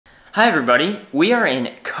Hi everybody, we are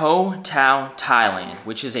in Koh Tao, Thailand,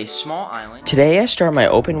 which is a small island. Today I start my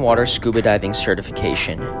open water scuba diving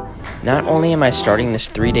certification. Not only am I starting this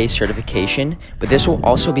 3-day certification, but this will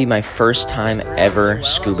also be my first time ever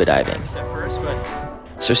scuba diving.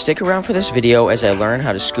 So stick around for this video as I learn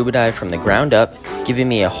how to scuba dive from the ground up, giving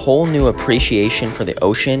me a whole new appreciation for the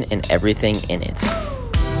ocean and everything in it.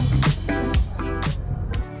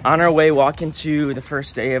 On our way, walking to the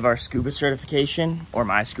first day of our scuba certification, or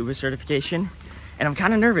my scuba certification, and I'm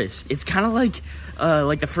kind of nervous. It's kind of like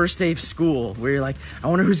the first day of school, where you're like, I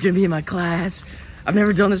wonder who's gonna be in my class. I've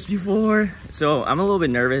never done this before, so I'm a little bit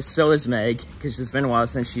nervous. So is Meg, because it's been a while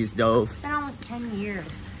since she's dove. It's been almost 10 years.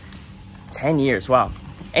 10 years, wow.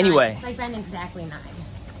 Anyway. It's like been exactly 9.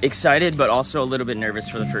 Excited, but also a little bit nervous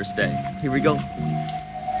for the first day. Here we go.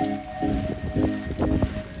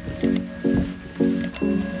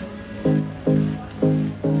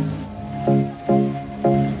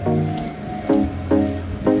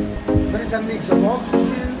 A mix of oxygen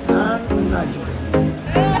and nitrogen.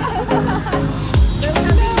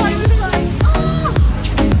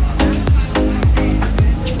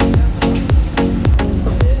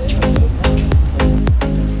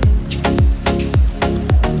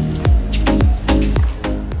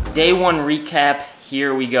 Day 1 recap,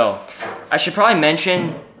 here we go. I should probably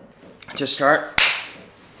mention to start,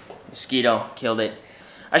 mosquito, killed it.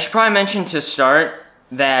 I should probably mention to start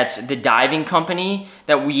that the diving company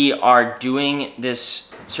that we are doing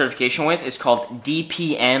this certification with is called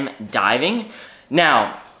DPM Diving.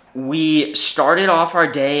 Now, we started off our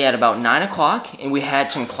day at about 9 o'clock and we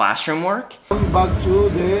had some classroom work. Come back to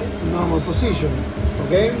the normal position,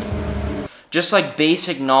 okay? Just like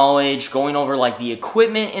basic knowledge, going over like the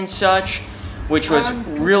equipment and such, which was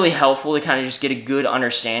really helpful to kind of just get a good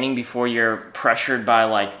understanding before you're pressured by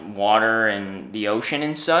like water and the ocean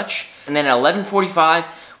and such. And then at 11:45,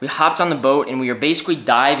 we hopped on the boat and we were basically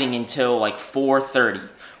diving until like 4:30.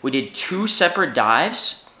 We did 2 separate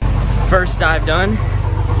dives. First dive done.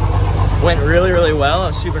 Went really, really well. I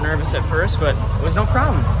was super nervous at first, but it was no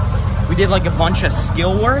problem. We did like a bunch of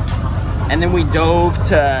skill work and then we dove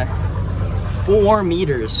to 4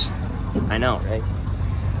 meters. I know, right?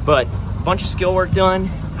 But bunch of skill work done.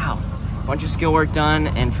 Wow. Bunch of skill work done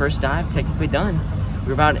and first dive technically done. We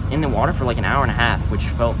were about in the water for like an hour and a half, which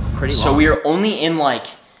felt pretty long. So we were only in like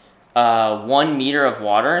 1 meter of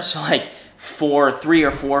water, so like 3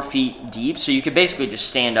 or 4 feet deep. So you could basically just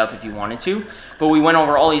stand up if you wanted to. But we went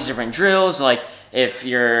over all these different drills, like if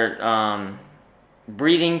your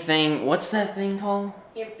breathing thing, what's that thing called?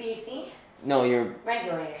 Your BC? No, your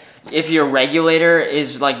regulator. If your regulator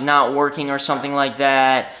is like not working or something like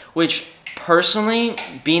that, which personally,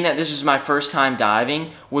 being that this is my first time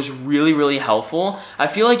diving, was really, really helpful. I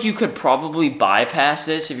feel like you could probably bypass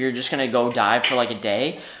this if you're just gonna go dive for like a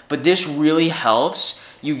day, but this really helps.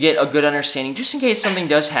 You get a good understanding just in case something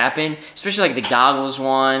does happen, especially like the goggles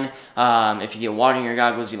one. If you get water in your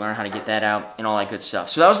goggles, you learn how to get that out and all that good stuff.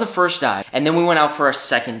 So that was the first dive. And then we went out for our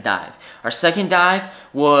second dive. Our second dive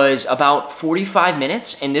was about 45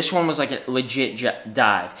 minutes, and this one was like a legit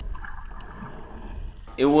dive.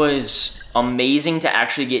 It was amazing to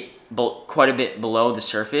actually get quite a bit below the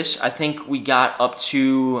surface. I think we got up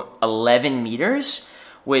to 11 meters,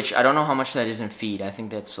 which I don't know how much that is in feet. I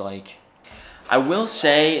think that's like... I will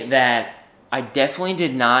say that I definitely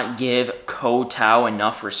did not give Koh Tao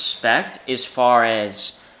enough respect as far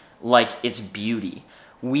as like its beauty.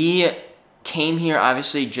 We came here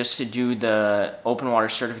obviously just to do the open water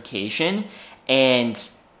certification, and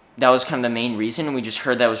that was kind of the main reason, and we just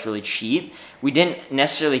heard that was really cheap. We didn't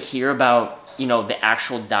necessarily hear about, you know, the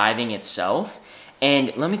actual diving itself.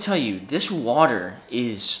 And let me tell you, this water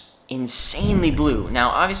is insanely blue.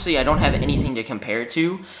 Now, obviously, I don't have anything to compare it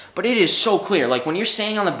to, but it is so clear. Like, when you're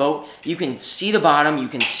staying on the boat, you can see the bottom, you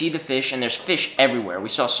can see the fish, and there's fish everywhere. We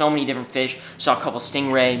saw so many different fish, saw a couple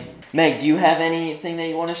stingray. Meg, do you have anything that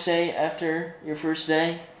you want to say after your first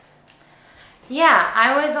day? Yeah,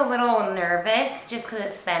 I was a little nervous just because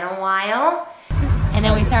it's been a while. And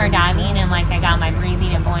then we started diving and like I got my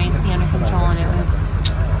breathing and buoyancy under control,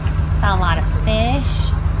 and saw a lot of fish.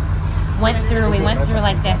 We went through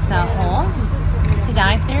like this hole to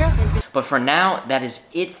dive through. But for now, that is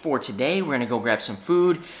it for today. We're gonna go grab some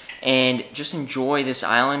food and just enjoy this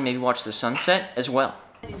island, maybe watch the sunset as well.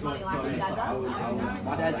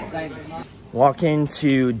 Walk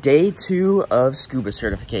into day 2 of scuba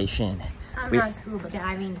certification. I'm not scuba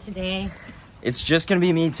diving today. It's just gonna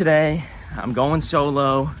be me today. I'm going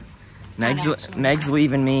solo. Meg's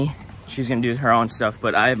leaving me. She's gonna do her own stuff,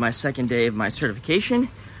 but I have my second day of my certification.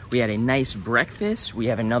 We had a nice breakfast. We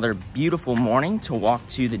have another beautiful morning to walk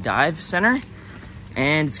to the dive center.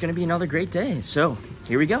 and it's gonna be another great day. So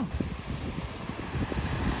here we go.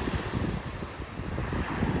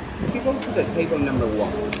 If you go to the table number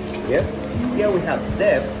 1, yes? Here we have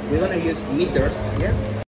depth. We're gonna use meters, yes?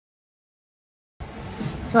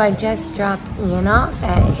 So I just dropped Ian off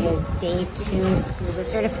at his day 2 scuba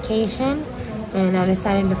certification, and I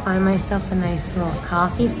decided to find myself a nice little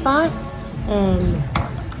coffee spot, and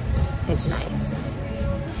it's nice.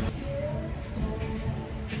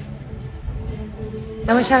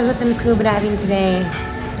 I wish I was with him scuba diving today.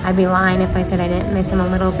 I'd be lying if I said I didn't miss him a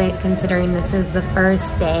little bit, considering this is the first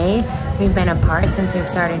day we've been apart since we've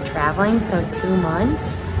started traveling, so 2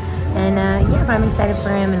 months. And yeah, but I'm excited for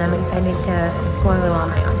him, and I'm excited to explore a little on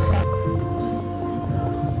my own today.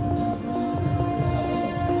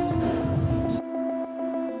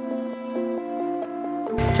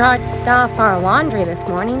 Dropped off our laundry this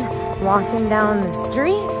morning, walking down the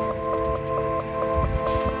street.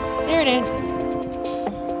 There it is.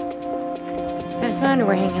 That's my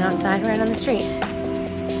underwear hanging outside right on the street.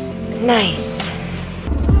 Nice.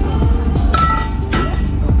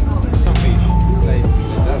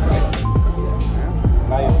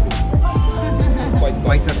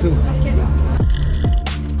 Quite tattoo.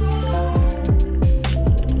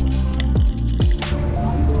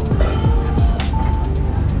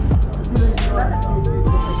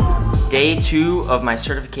 Day 2 of my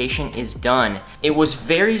certification is done. It was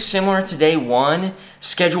very similar to day 1.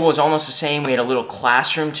 Schedule was almost the same. We had a little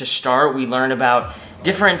classroom to start. We learned about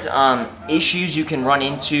different issues you can run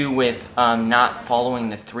into with not following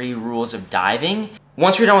the 3 rules of diving.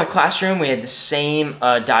 Once we were done with classroom, we had the same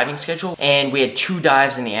diving schedule, and we had 2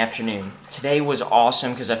 dives in the afternoon. Today was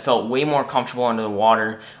awesome because I felt way more comfortable under the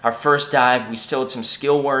water. Our first dive, we still had some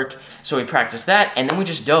skill work, so we practiced that, and then we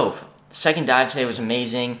just dove. The second dive today was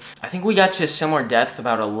amazing. I think we got to a similar depth,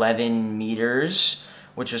 about 11 meters,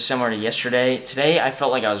 which was similar to yesterday. Today, I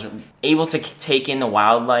felt like I was able to take in the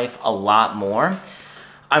wildlife a lot more.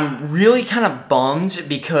 I'm really kind of bummed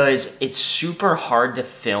because it's super hard to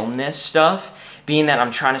film this stuff, being that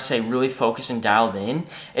I'm trying to stay really focused and dialed in,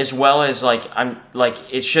 as well as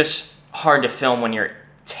it's just hard to film when you're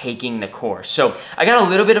taking the course. So I got a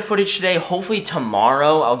little bit of footage today. Hopefully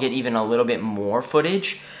tomorrow I'll get even a little bit more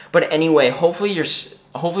footage. But anyway, hopefully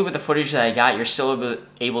with the footage that I got, you're still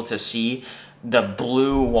able to see the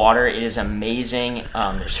blue water. It is amazing.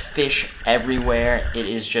 There's fish everywhere. It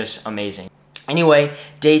is just amazing. Anyway,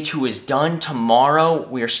 day 2 is done. Tomorrow,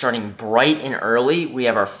 we are starting bright and early. We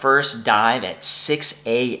have our first dive at 6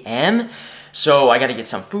 a.m. So I gotta get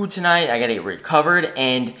some food tonight. I gotta get recovered.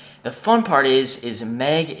 And the fun part is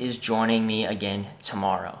Meg is joining me again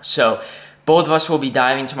tomorrow. So both of us will be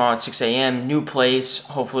diving tomorrow at 6 a.m. New place.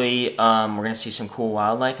 Hopefully, we're gonna see some cool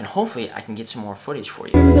wildlife, and hopefully I can get some more footage for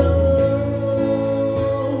you.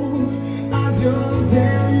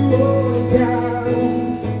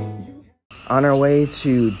 On our way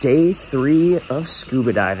to day 3 of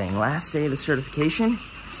scuba diving. Last day of the certification.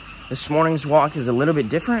 This morning's walk is a little bit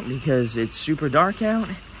different because it's super dark out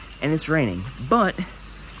and it's raining. But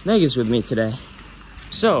Meg is with me today.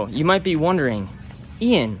 So you might be wondering,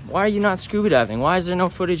 Ian, why are you not scuba diving? Why is there no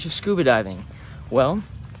footage of scuba diving? Well,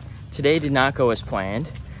 today did not go as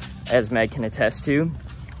planned, as Meg can attest to.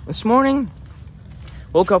 This morning,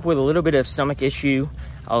 woke up with a little bit of stomach issue.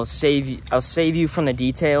 I'll save you from the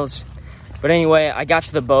details. But anyway, I got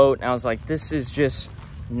to the boat and I was like, this is just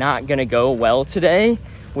not gonna go well today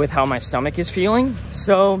with how my stomach is feeling.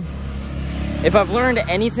 So if I've learned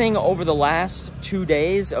anything over the last 2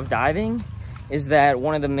 days of diving, is that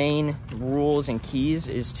one of the main rules and keys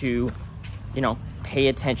is to, pay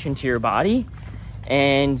attention to your body.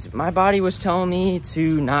 And my body was telling me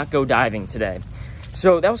to not go diving today.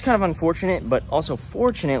 So that was kind of unfortunate, but also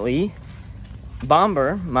fortunately,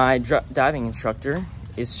 Bomber, my diving instructor,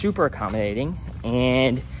 is super accommodating,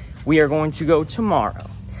 and we are going to go tomorrow.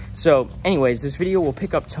 So anyways, this video will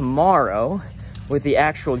pick up tomorrow with the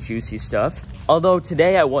actual juicy stuff. Although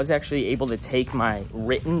today I was actually able to take my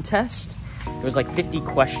written test. It was like 50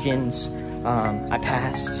 questions. I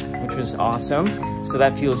passed, which was awesome. So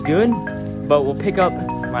that feels good, but we'll pick up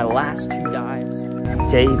my last 2 dives.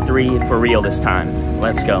 Day 3 for real this time.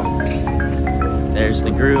 Let's go. There's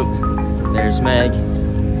the group, there's Meg.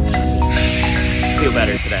 Feel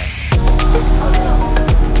better today.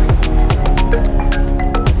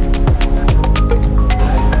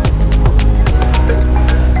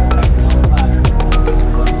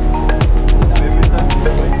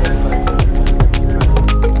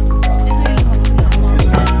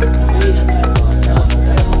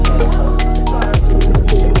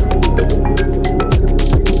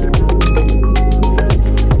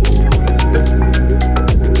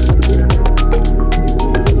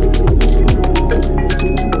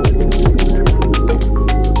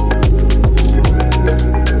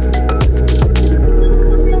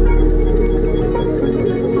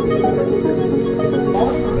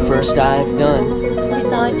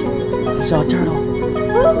 We saw a turtle.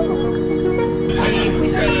 If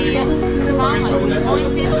we see some, like we're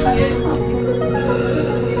going to.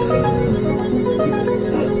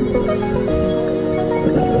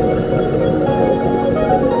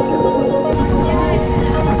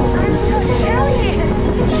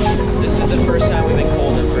 This is the first time we've been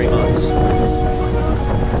cold in 3 months.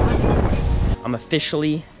 I'm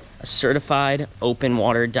officially a certified open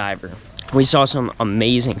water diver. We saw some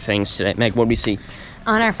amazing things today. Meg, what did we see?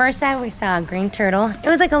 On our first dive, we saw a green turtle. It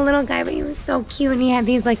was like a little guy, but he was so cute, and he had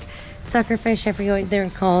these like sucker fish, I forget what they were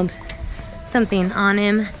called, something on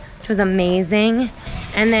him, which was amazing.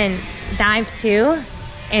 And then dive 2,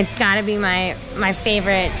 it's gotta be my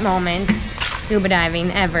favorite moment, scuba diving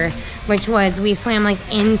ever, which was we swam like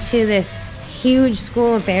into this huge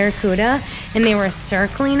school of barracuda, and they were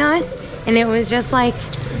circling us, and it was just like,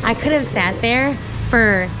 I could have sat there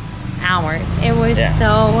for hours. It was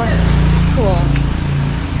so cool.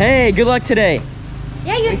 Hey, good luck today.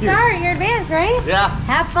 Yeah, you're advanced, right? Yeah.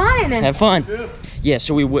 Have fun. Have fun. Yeah,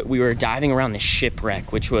 so we were diving around the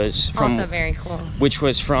shipwreck, which was from Also very cool. which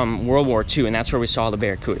was from World War II, and that's where we saw the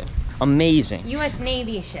barracuda. Amazing. U.S.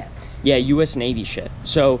 Navy ship. Yeah, U.S. Navy ship.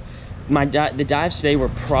 So the dives today were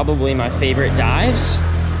probably my favorite dives.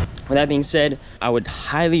 With that being said, I would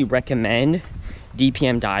highly recommend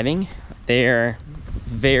DPM diving. They're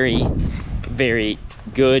very, very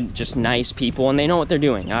good, just nice people, and they know what they're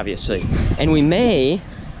doing, obviously. And we may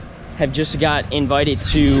have just got invited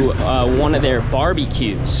to one of their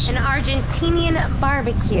barbecues. An Argentinian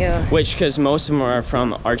barbecue. Which, because most of them are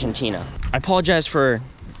from Argentina. I apologize for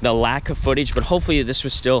the lack of footage, but hopefully this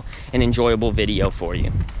was still an enjoyable video for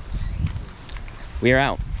you. We are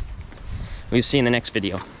out. We'll see you in the next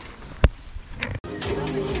video.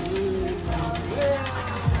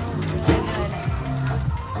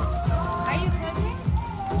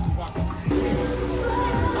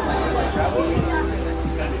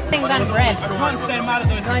 Things on bread. You want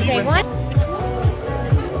to take one?